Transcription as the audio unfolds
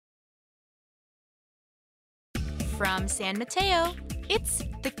From San Mateo, it's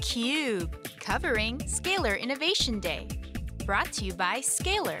theCUBE, covering Scalyr Innovation Day. Brought to you by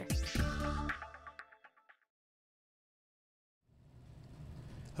Scalyr.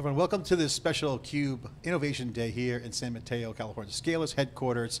 Everyone, welcome to this special CUBE Innovation Day here in San Mateo, California. Scalyr's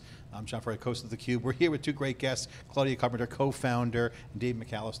headquarters. I'm John Furrier, host of theCUBE. We're here with two great guests, Claudia Carpenter, co-founder, and Dave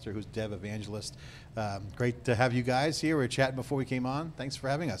McAllister, who's Dev Evangelist. Great to have you guys here. We were chatting before we came on. Thanks for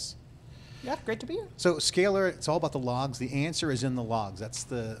having us. Yeah, great to be here. So Scalyr, it's all about the logs. The answer is in the logs. That's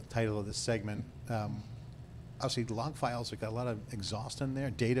the title of this segment. Obviously, the log files have got a lot of exhaust in there,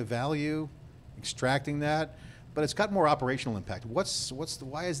 data value, extracting that. But it's got more operational impact.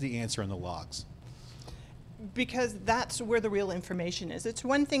 Why is the answer in the logs? Because that's where the real information is. It's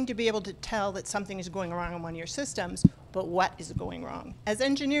one thing to be able to tell that something is going wrong on one of your systems, but what is going wrong? As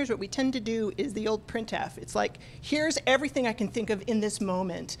engineers, what we tend to do is the old printf. It's like, here's everything I can think of in this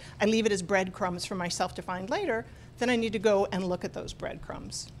moment. I leave it as breadcrumbs for myself to find later. Then I need to go and look at those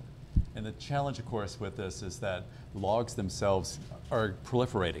breadcrumbs. And the challenge, of course, with this is that logs themselves are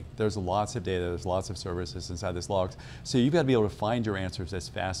proliferating. There's lots of data, there's lots of services inside these logs. So you've got to be able to find your answers as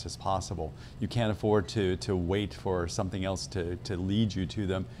fast as possible. You can't afford to wait for something else to lead you to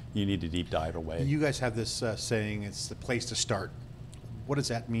them. You need to deep dive away. You guys have this saying, it's the place to start. What does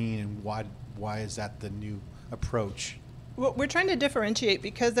that mean, and why is that the new approach? Well, we're trying to differentiate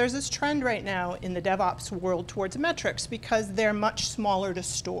because there's this trend right now in the DevOps world towards metrics because they're much smaller to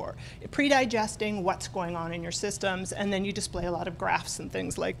store. Pre-digesting what's going on in your systems, and then you display a lot of graphs and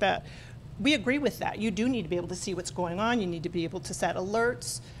things like that. We agree with that. You do need to be able to see what's going on. You need to be able to set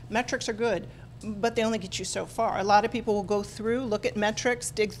alerts. Metrics are good, but they only get you so far. A lot of people will go through, look at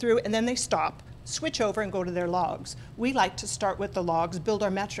metrics, dig through, and then they stop, switch over and go to their logs. We like to start with the logs, build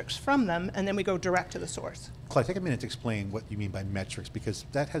our metrics from them, and then we go direct to the source. Claudia, take a minute to explain what you mean by metrics, because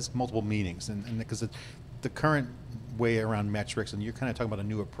that has multiple meanings, and because the current way around metrics, and you're kind of talking about a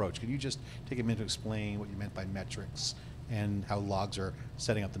new approach. Can you just take a minute to explain what you meant by metrics and how logs are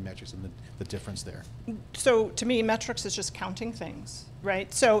setting up the metrics and the difference there? So to me, metrics is just counting things,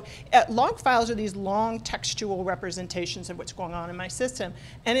 right? So log files are these long textual representations of what's going on in my system,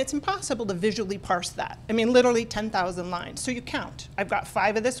 and it's impossible to visually parse that. I mean, literally 10,000 lines. So you count. I've got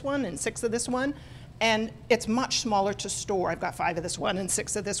 5 of this one and 6 of this one, and it's much smaller to store. I've got 5 of this one and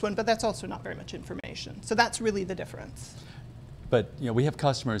 6 of this one, but that's also not very much information. So that's really the difference. But we have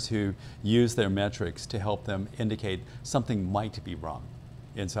customers who use their metrics to help them indicate something might be wrong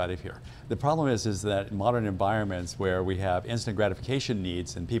inside of here. The problem is that in modern environments where we have instant gratification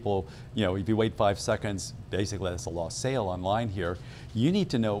needs and people, if you wait 5 seconds, basically that's a lost sale online here, you need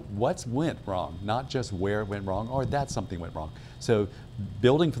to know what went wrong, not just where it went wrong or that something went wrong. So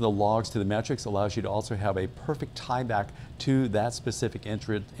building from the logs to the metrics allows you to also have a perfect tie back to that specific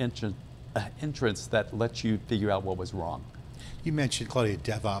entrance that lets you figure out what was wrong. You mentioned, Claudia,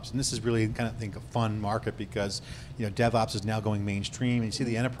 DevOps, and this is really kind of, a fun market because DevOps is now going mainstream, and you see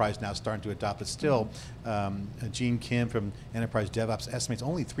the enterprise now starting to adopt it still. Gene Kim from Enterprise DevOps estimates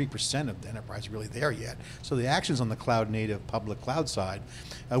only 3% of the enterprise are really there yet. So the action's on the cloud-native public cloud side,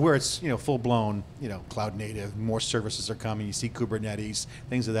 where it's full-blown cloud-native, more services are coming, you see Kubernetes,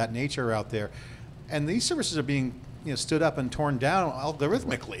 things of that nature are out there. And these services are being stood up and torn down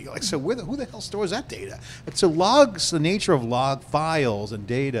algorithmically. So who the hell stores that data? So logs, the nature of log files and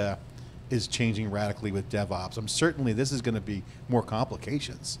data is changing radically with DevOps. Certainly this is going to be more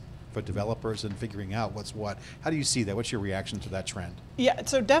complications for developers and figuring out what's what. How do you see that? What's your reaction to that trend? Yeah,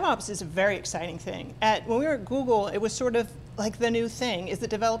 so DevOps is a very exciting thing. When we were at Google, it was sort of like the new thing, is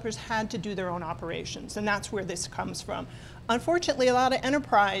that developers had to do their own operations, and that's where this comes from. Unfortunately, a lot of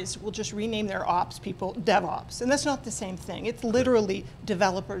enterprise will just rename their ops people DevOps, and that's not the same thing. It's literally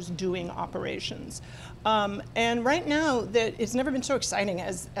developers doing operations. And right now, it's never been so exciting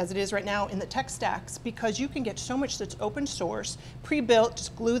as it is right now in the tech stacks, because you can get so much that's open source, pre-built,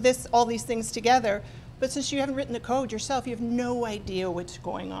 just glue all these things together. But since you haven't written the code yourself, you have no idea what's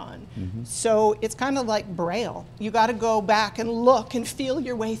going on. Mm-hmm. So it's kind of like Braille. You got to go back and look and feel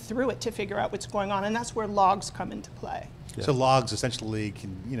your way through it to figure out what's going on, and that's where logs come into play. Yeah. So logs essentially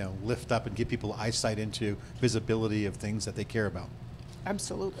can lift up and give people eyesight into visibility of things that they care about.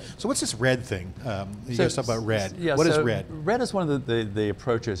 Absolutely. So what's this red thing? You guys talk about red. Yeah, what is red? Red is one of the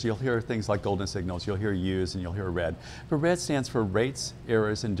approaches. You'll hear things like golden signals, you'll hear U's, and you'll hear red. But red stands for rates,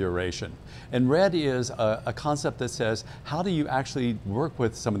 errors, and duration. And red is a concept that says, how do you actually work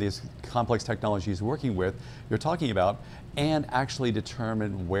with some of these complex technologies you're talking about, and actually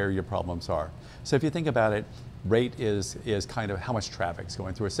determine where your problems are. So if you think about it, rate is kind of how much traffic is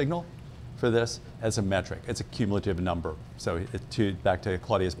going through a signal. for this as a metric. It's a cumulative number. So back to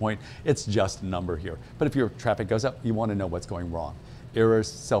Claudia's point, it's just a number here. But if your traffic goes up, you want to know what's going wrong.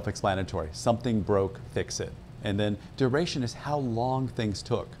 Errors, self-explanatory. Something broke, fix it. And then duration is how long things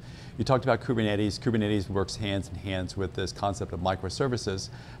took. You talked about Kubernetes. Kubernetes works hands in hands with this concept of microservices.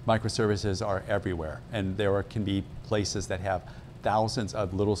 Microservices are everywhere, and there can be places that have thousands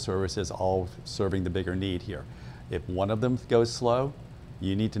of little services all serving the bigger need here. If one of them goes slow,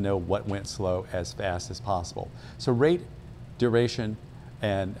 you need to know what went slow as fast as possible. So rate, duration,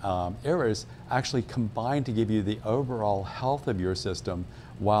 and errors actually combine to give you the overall health of your system,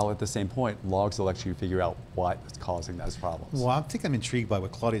 while at the same point, logs will let you figure out what's causing those problems. Well, I think I'm intrigued by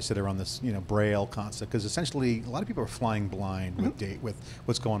what Claudia said around this, Braille concept, because essentially a lot of people are flying blind with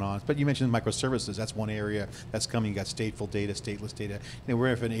what's going on. But you mentioned microservices. That's one area that's coming. You got stateful data, stateless data. We're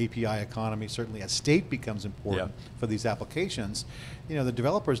in an API economy. Certainly, as state becomes important for these applications, the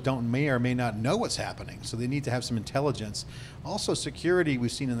developers may or may not know what's happening, so they need to have some intelligence. Also, security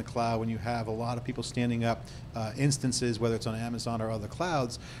we've seen in the cloud, when you have a lot of people standing up instances, whether it's on Amazon or other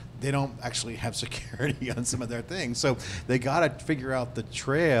clouds, they don't actually have security on some of their things. So they got to figure out the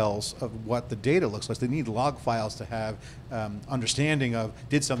trails of what the data looks like. They need log files to have understanding of,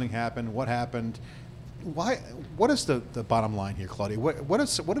 did something happen, what happened. What is the bottom line here, Claudia? What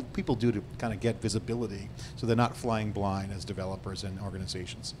do people do to kind of get visibility so they're not flying blind as developers and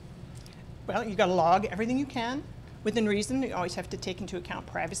organizations? Well, you got to log everything you can. Within reason, you always have to take into account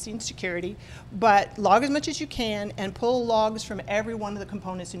privacy and security, but log as much as you can and pull logs from every one of the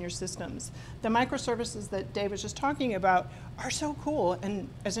components in your systems. The microservices that Dave was just talking about are so cool, and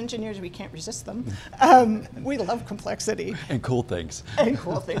as engineers, we can't resist them. We love complexity. And cool things. And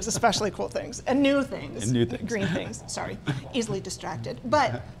cool things, especially cool things. And new things. And new things. Green things, sorry. Easily distracted.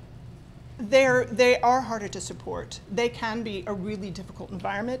 But they are harder to support. They can be a really difficult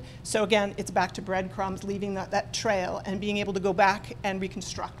environment. So again, it's back to breadcrumbs, leaving that trail and being able to go back and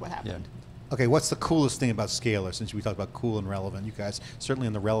reconstruct what happened. Yeah. Okay, what's the coolest thing about Scalyr, since we talked about cool and relevant? You guys, certainly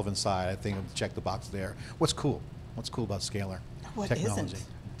on the relevant side, I think check the box there. What's cool? What's cool about Scalyr? What technology? isn't?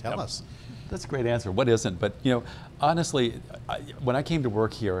 Tell us. That's a great answer. What isn't? But honestly, when I came to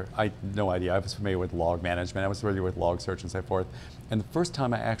work here, I had no idea. I was familiar with log management. I was familiar with log search and so forth. And the first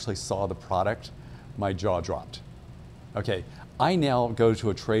time I actually saw the product, my jaw dropped. Okay, I now go to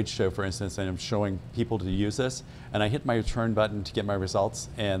a trade show, for instance, and I'm showing people to use this, and I hit my return button to get my results,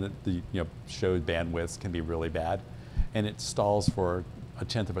 and the show bandwidths can be really bad, and it stalls for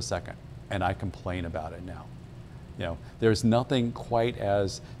 1/10 of a second, and I complain about it now. There's nothing quite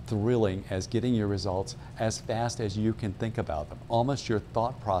as thrilling as getting your results as fast as you can think about them. Almost your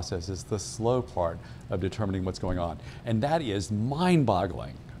thought process is the slow part of determining what's going on. And that is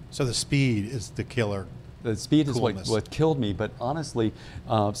mind-boggling. So the speed is the killer. The speed is Coolness. what killed me, but honestly,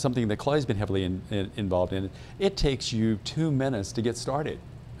 something that Claudia's been heavily involved in, it takes you 2 minutes to get started.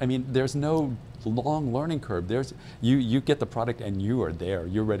 I mean, there's no long learning curve. You get the product and you are there.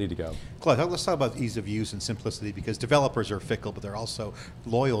 You're ready to go. Claudia, let's talk about ease of use and simplicity, because developers are fickle, but they're also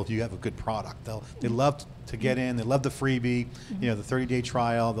loyal if you have a good product. They love to get in. They love the freebie, the 30-day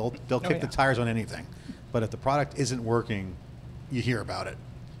trial. They'll kick the tires on anything. But if the product isn't working, you hear about it.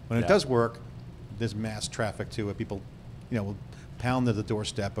 When it does work, there's mass traffic to it. People, will pound to the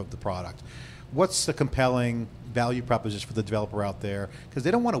doorstep of the product. What's the compelling value proposition for the developer out there? Because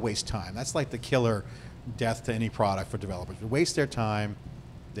they don't want to waste time. That's like the killer death to any product for developers. They waste their time,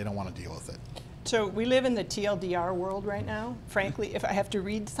 they don't want to deal with it. So we live in the TLDR world right now. Frankly, if I have to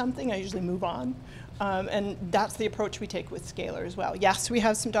read something, I usually move on. And that's the approach we take with Scalyr as well. Yes, we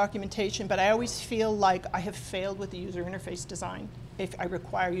have some documentation, but I always feel like I have failed with the user interface design if I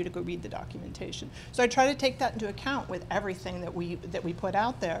require you to go read the documentation. So I try to take that into account with everything that we put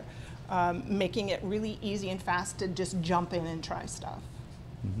out there, making it really easy and fast to just jump in and try stuff.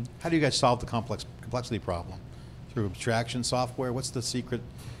 Mm-hmm. How do you guys solve the complexity problem? Through abstraction software? What's the secret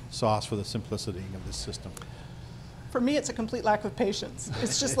sauce for the simplicity of this system? For me, it's a complete lack of patience.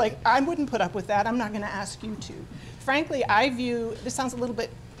 It's just like, I wouldn't put up with that. I'm not going to ask you to. Frankly, I view, this sounds a little bit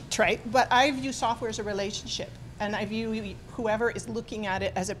trite, but I view software as a relationship. And I view whoever is looking at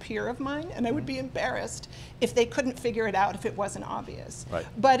it as a peer of mine, and I would be embarrassed if they couldn't figure it out if it wasn't obvious. Right.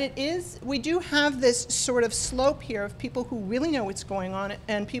 But we do have this sort of slope here of people who really know what's going on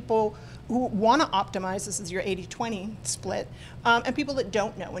and people who want to optimize, this is your 80-20 split, and people that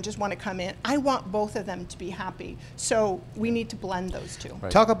don't know and just want to come in. I want both of them to be happy, so we need to blend those two.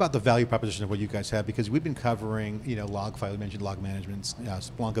 Right. Talk about the value proposition of what you guys have, because we've been covering, log file, we mentioned log management,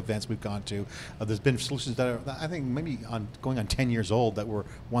 Splunk events we've gone to. There's been solutions that are, I think, maybe going on 10 years old that were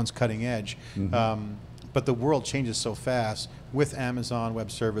once cutting edge. Mm-hmm. but the world changes so fast with Amazon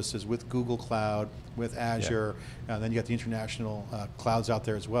Web Services, with Google Cloud, with Azure, then you got the international clouds out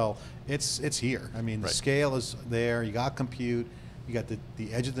there as well. It's here. I mean, the scale is there, you got compute, you got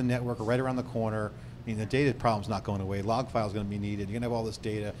the edge of the network right around the corner. I mean, the data problem's not going away. Log file is going to be needed. You're going to have all this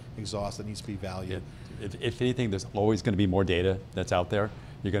data exhaust that needs to be valued. If anything, there's always going to be more data that's out there.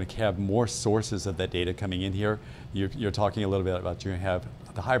 You're going to have more sources of that data coming in here. You're talking a little bit about you're going to have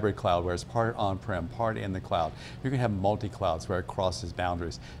the hybrid cloud where it's part on-prem, part in the cloud. You're going to have multi-clouds where it crosses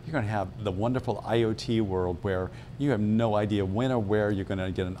boundaries. You're going to have the wonderful IoT world where you have no idea when or where you're going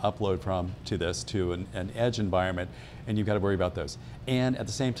to get an upload from to this, to an edge environment, and you've got to worry about those. And at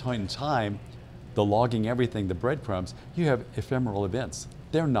the same point in time, the logging everything, the breadcrumbs, you have ephemeral events.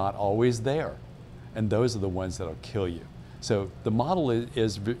 They're not always there. And those are the ones that'll kill you. So the model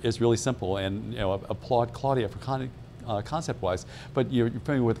is really simple, and applaud Claudia for concept-wise, but you're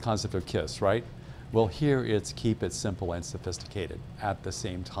familiar with the concept of KISS, right? Well, here it's keep it simple and sophisticated at the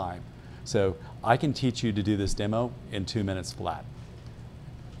same time. So I can teach you to do this demo in 2 minutes flat.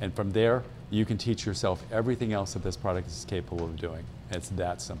 And from there, you can teach yourself everything else that this product is capable of doing. It's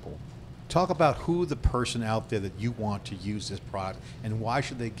that simple. Talk about who the person out there that you want to use this product, and why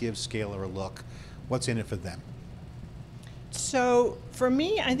should they give Scalyr a look? What's in it for them? So for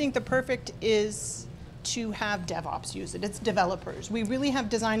me, I think the perfect is to have DevOps use it. It's developers. We really have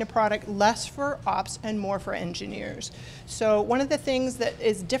designed a product less for ops and more for engineers. So one of the things that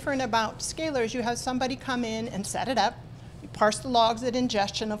is different about Scalyr is you have somebody come in and set it up, you parse the logs at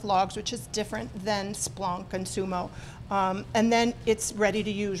ingestion of logs, which is different than Splunk and Sumo, and then it's ready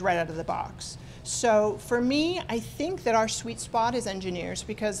to use right out of the box. So for me, I think that our sweet spot is engineers,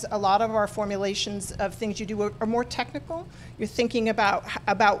 because a lot of our formulations of things you do are more technical. You're thinking about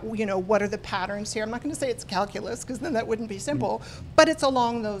what are the patterns here. I'm not going to say it's calculus, because then that wouldn't be simple, but it's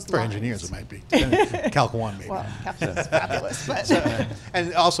along those lines. For engineers, it might be. Calc 1, maybe. Well, calculus is fabulous. But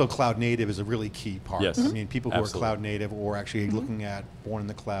and also, cloud native is a really key part. Yes. I mean, people who Absolutely. are cloud native or actually looking at born in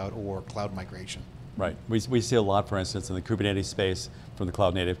the cloud or cloud migration. Right. We see a lot, for instance, in the Kubernetes space from the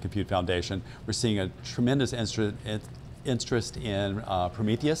Cloud Native Compute Foundation. We're seeing a tremendous interest in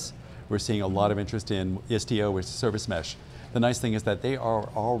Prometheus. We're seeing a lot of interest in Istio, which is service mesh. The nice thing is that they are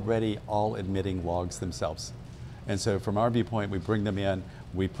already all admitting logs themselves. And so from our viewpoint, we bring them in,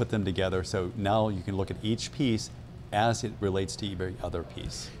 we put them together, so now you can look at each piece as it relates to every other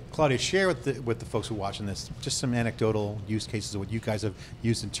piece. Claudia, share with the folks who are watching this just some anecdotal use cases of what you guys have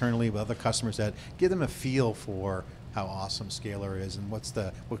used internally with other customers that give them a feel for how awesome Scalyr is, and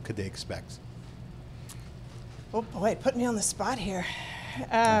what could they expect? oh boy, put me on the spot here.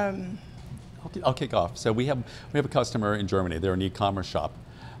 I'll kick off. So we have a customer in Germany. They're an e-commerce shop.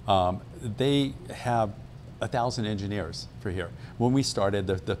 They have 1,000 engineers for here. When we started,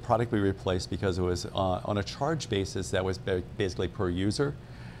 the product we replaced, because it was on a charge basis that was basically per user,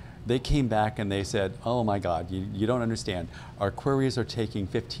 they came back and they said, oh my God, you don't understand. Our queries are taking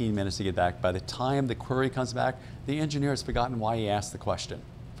 15 minutes to get back. By the time the query comes back, the engineer has forgotten why he asked the question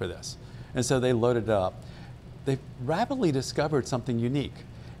for this. And so they loaded it up. They rapidly discovered something unique.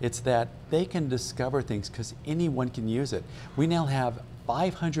 It's that they can discover things because anyone can use it. We now have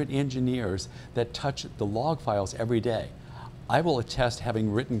 500 engineers that touch the log files every day. I will attest,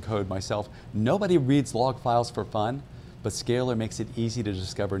 having written code myself, nobody reads log files for fun, but Scalyr makes it easy to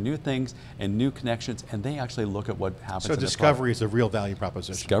discover new things and new connections, and they actually look at what happens in the product. So discovery is a real value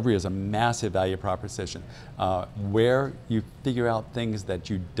proposition. Discovery is a massive value proposition, where you figure out things that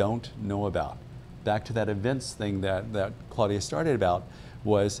you don't know about. Back to that events thing that Claudia started about,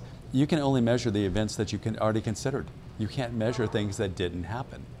 was you can only measure the events that you can already considered. You can't measure things that didn't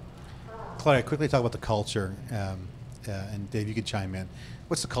happen. Claudia, quickly talk about the culture, and Dave, you could chime in.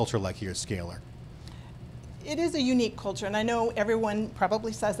 What's the culture like here at Scalyr? It is a unique culture, and I know everyone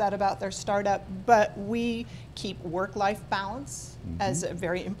probably says that about their startup, but we keep work-life balance as a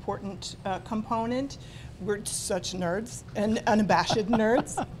very important component. We're such nerds, and unabashed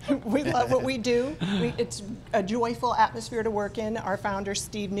nerds. We love what we do. It's a joyful atmosphere to work in. Our founder,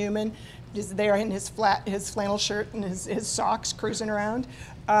 Steve Newman, is there in his flannel shirt and his socks cruising around.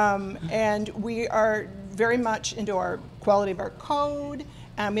 And we are very much into our quality of our code.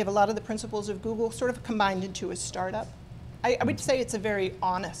 We have a lot of the principles of Google sort of combined into a startup. I would say it's a very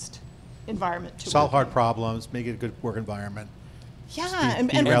honest environment to Solve work hard in. problems, make it a good work environment. Yeah,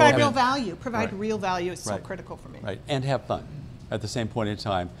 and relevant. provide real value. Provide Right. real value is so Right. critical for me. Right, and have fun at the same point in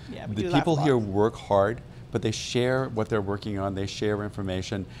time. Yeah, we The do laugh people a lot. here work hard, but they share what they're working on, they share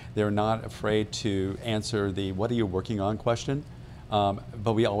information. They're not afraid to answer the what are you working on question,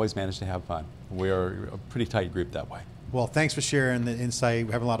 but we always manage to have fun. We're a pretty tight group that way. Well, thanks for sharing the insight.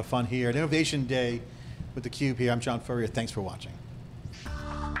 We're having a lot of fun here at Innovation Day. with theCUBE here. I'm John Furrier. Thanks for watching.